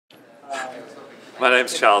My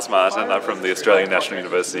name's Charles Martin. I'm from the Australian National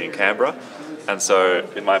University in Canberra, and so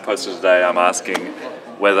in my poster today I'm asking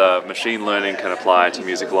whether machine learning can apply to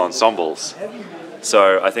musical ensembles.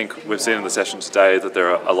 So I think we've seen in the session today that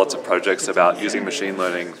there are lots of projects about using machine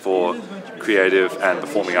learning for creative and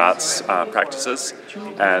performing arts practices,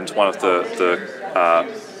 and one of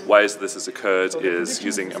the ways this has occurred is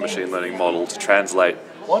using a machine learning model to translate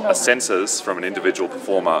senses from an individual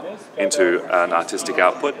performer into an artistic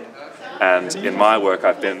output. And in my work,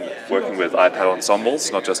 I've been working with iPad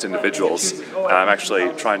ensembles, not just individuals. I'm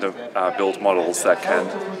actually trying to build models that can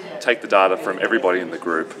take the data from everybody in the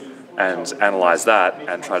group and analyze that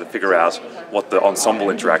and try to figure out what the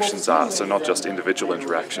ensemble interactions are, so not just individual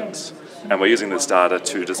interactions. And we're using this data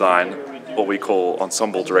to design what we call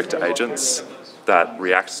ensemble director agents that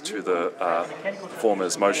react to the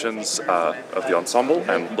performers' motions of the ensemble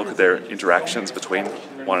and look at their interactions between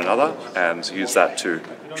one another and use that to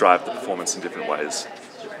drive the performance in different ways.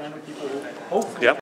 Yeah.